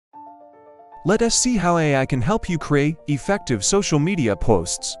Let us see how AI can help you create effective social media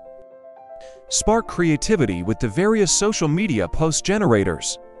posts. Spark creativity with the various social media post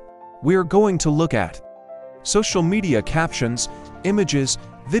generators. We are going to look at social media captions, images,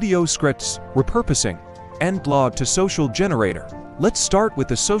 video scripts, repurposing, and blog to social generator. Let's start with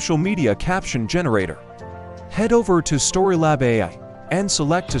the social media caption generator. Head over to Storylab AI and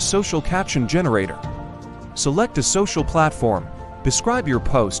select a social caption generator. Select a social platform, describe your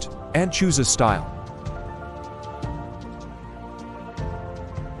post, and choose a style.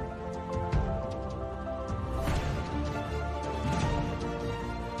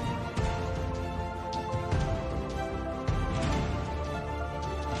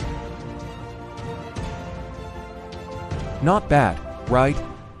 Not bad, right?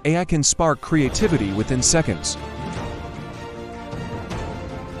 AI can spark creativity within seconds.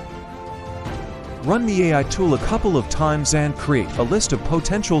 Run the AI tool a couple of times and create a list of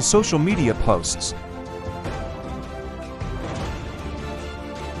potential social media posts.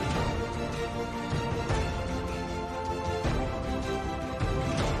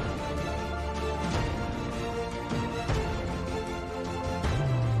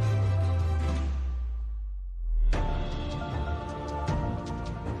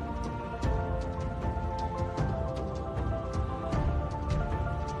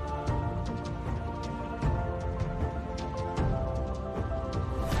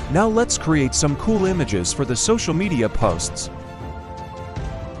 Now let's create some cool images for the social media posts.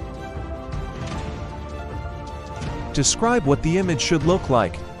 Describe what the image should look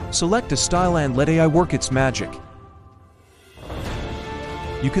like. Select a style and let AI work its magic.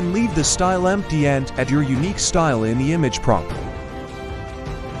 You can leave the style empty and add your unique style in the image prompt.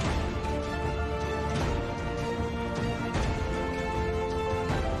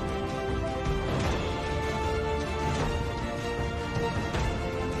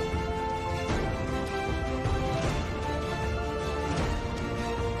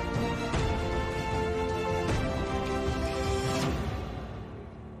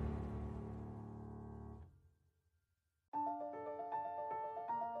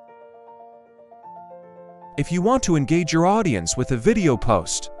 If you want to engage your audience with a video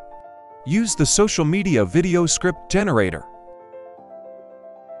post, use the social media video script generator.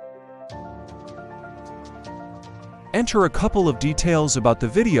 Enter a couple of details about the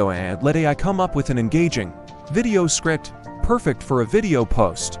video and let AI come up with an engaging video script, perfect for a video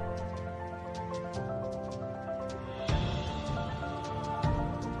post.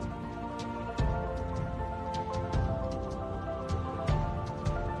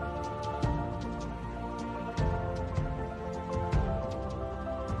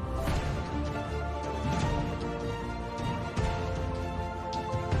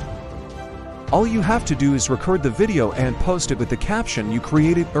 All you have to do is record the video and post it with the caption you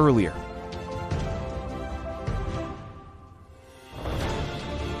created earlier.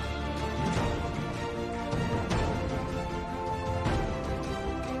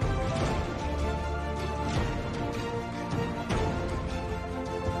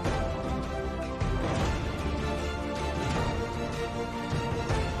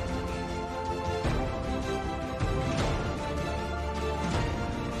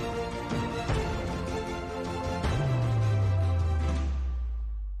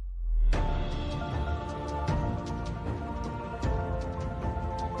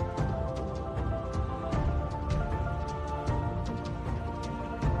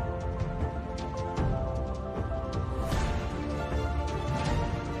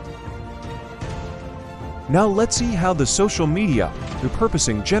 Now let's see how the social media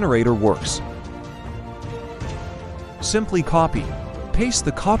repurposing generator works. Simply copy, paste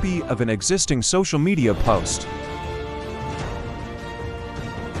the copy of an existing social media post.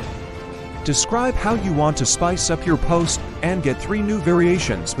 Describe how you want to spice up your post and get 3 new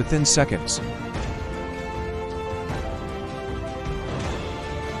variations within seconds.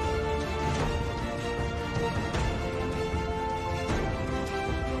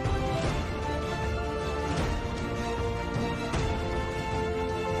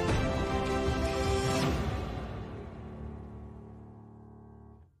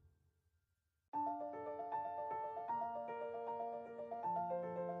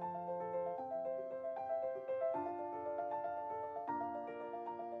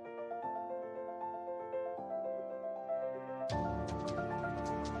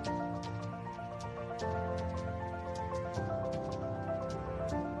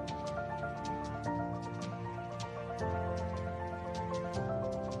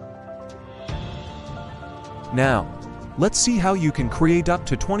 Now, let's see how you can create up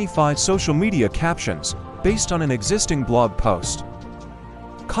to 25 social media captions based on an existing blog post.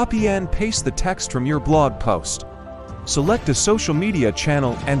 Copy and paste the text from your blog post. Select a social media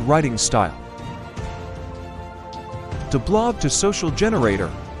channel and writing style. The blog to social generator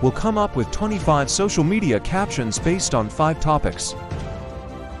will come up with 25 social media captions based on 5 topics.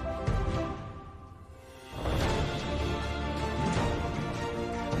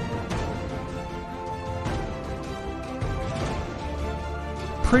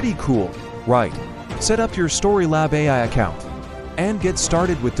 Pretty cool, right? Set up your Storylab AI account and get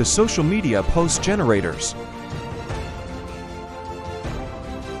started with the social media post generators.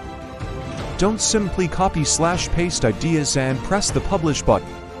 Don't simply copy/paste ideas and press the publish button.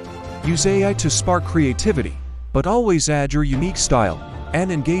 Use AI to spark creativity, but always add your unique style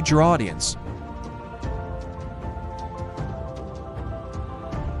and engage your audience.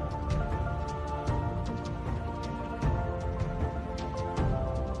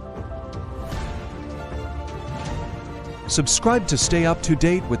 Subscribe to stay up to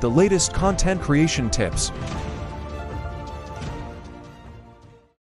date with the latest content creation tips.